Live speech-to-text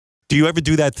Do you ever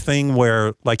do that thing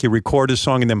where, like, you record a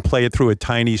song and then play it through a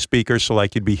tiny speaker so,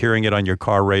 like, you'd be hearing it on your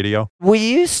car radio? We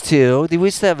used to. We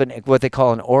used to have what they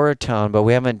call an Oratone, but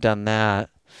we haven't done that.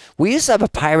 We used to have a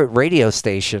pirate radio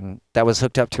station that was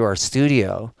hooked up to our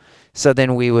studio. So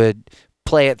then we would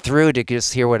play it through to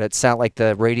just hear what it sounded like,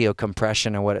 the radio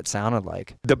compression and what it sounded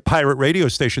like. The pirate radio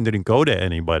station didn't go to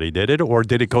anybody, did it? Or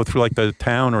did it go through, like, the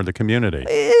town or the community?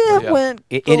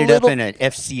 It ended up in an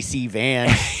FCC van.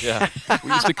 Yeah,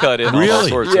 we used to cut in Really? all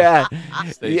sorts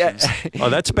of stations. Oh,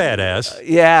 that's badass.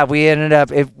 Yeah, we ended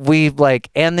up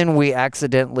and then we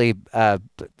accidentally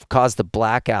caused a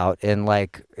blackout in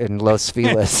Los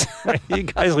Feliz. You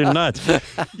guys are nuts.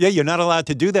 Yeah, you're not allowed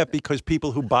to do that because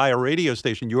people who buy a radio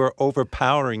station, you are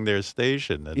overpowering their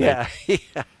station. And yeah.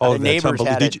 Oh, the neighbors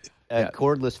had a Yeah.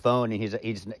 cordless phone, and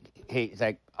he's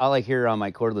like, all I hear on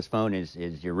my cordless phone is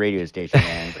your radio station,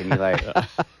 man. Can you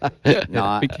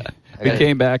not? We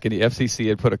came back, and the FCC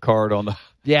had put a card on the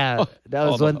Yeah, that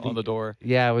was on the door.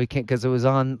 Yeah, we can't, because it was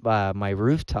on my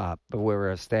rooftop where we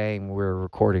were staying. We were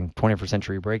recording 21st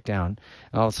Century Breakdown.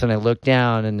 And all of a sudden I looked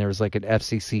down and there was like an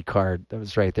FCC card that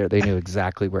was right there. They knew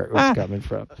exactly where it was coming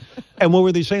from. And what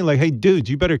were they saying? Like, hey, dudes,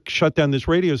 you better shut down this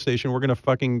radio station. We're going to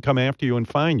fucking come after you and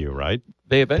find you, right?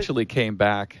 They eventually came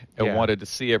back and wanted to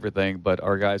see everything, but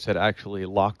our guys had actually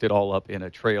locked it all up in a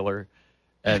trailer.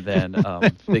 And then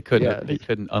they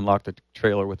couldn't unlock the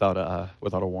trailer without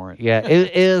a warrant. Yeah,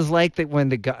 it is like that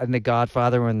when in the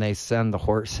Godfather, when they send the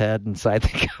horse head inside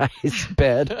the guy's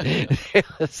bed.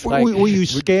 Were you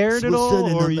scared at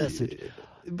all?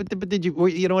 But did you?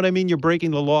 You know what I mean? You're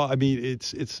breaking the law. I mean,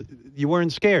 it's you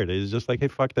weren't scared. It was just like, hey,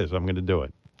 fuck this, I'm going to do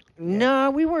it. No,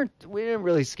 we weren't. We didn't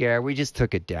really scare. We just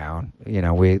took it down. You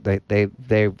know,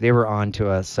 they were on to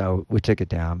us, so we took it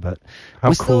down. But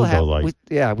how cool though? Like,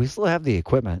 we still have the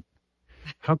equipment.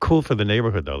 How cool for the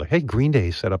neighborhood though? Like, hey, Green Day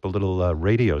set up a little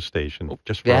radio station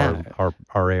just for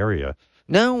our area.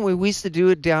 No, we used to do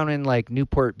it down in like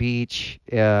Newport Beach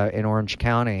in Orange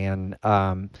County, and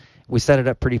we set it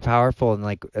up pretty powerful, and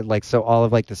like so all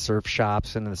of like the surf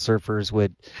shops and the surfers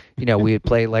would, you know, we would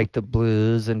play like the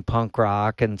blues and punk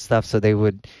rock and stuff. So they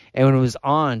would, and when it was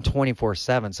on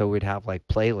 24/7, so we'd have like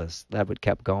playlists that would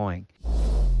kept going.